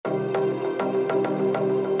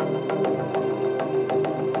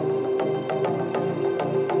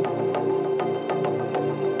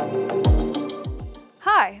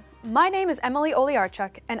My name is Emily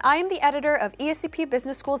Oliarchuk, and I am the editor of ESCP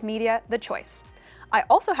Business School's media, The Choice. I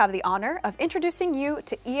also have the honor of introducing you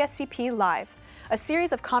to ESCP Live, a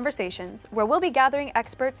series of conversations where we'll be gathering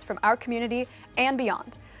experts from our community and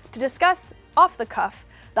beyond to discuss, off the cuff,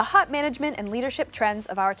 the hot management and leadership trends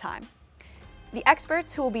of our time. The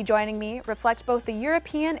experts who will be joining me reflect both the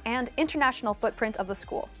European and international footprint of the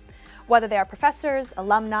school, whether they are professors,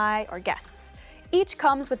 alumni, or guests. Each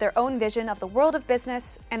comes with their own vision of the world of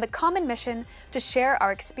business and the common mission to share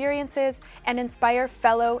our experiences and inspire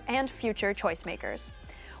fellow and future choice makers.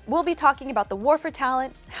 We'll be talking about the war for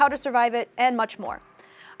talent, how to survive it, and much more.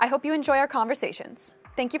 I hope you enjoy our conversations.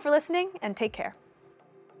 Thank you for listening, and take care.